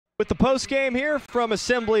With the post game here from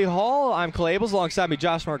Assembly Hall, I'm Clay Abels, alongside me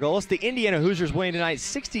Josh Margolis. The Indiana Hoosiers winning tonight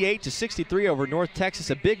 68-63 over North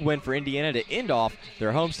Texas. A big win for Indiana to end off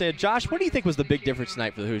their homestand. Josh, what do you think was the big difference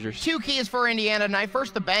tonight for the Hoosiers? Two keys for Indiana tonight.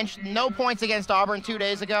 First, the bench. No points against Auburn 2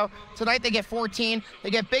 days ago. Tonight they get 14.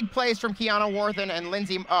 They get big plays from Kiana Worthen and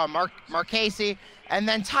Lindsey Marchese. And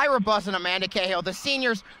then Tyra Buss and Amanda Cahill, the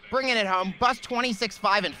seniors, bringing it home. Buss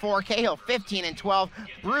 26-5-4. Cahill 15-12,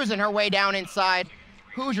 bruising her way down inside.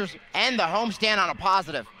 Hoosiers end the homestand on a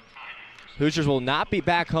positive. Hoosiers will not be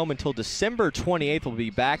back home until December 28th. We'll be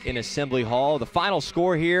back in Assembly Hall. The final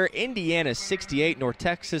score here, Indiana 68, North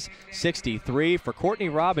Texas 63. For Courtney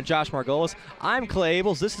Robb and Josh Margolis, I'm Clay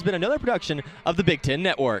Abels. This has been another production of the Big Ten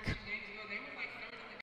Network.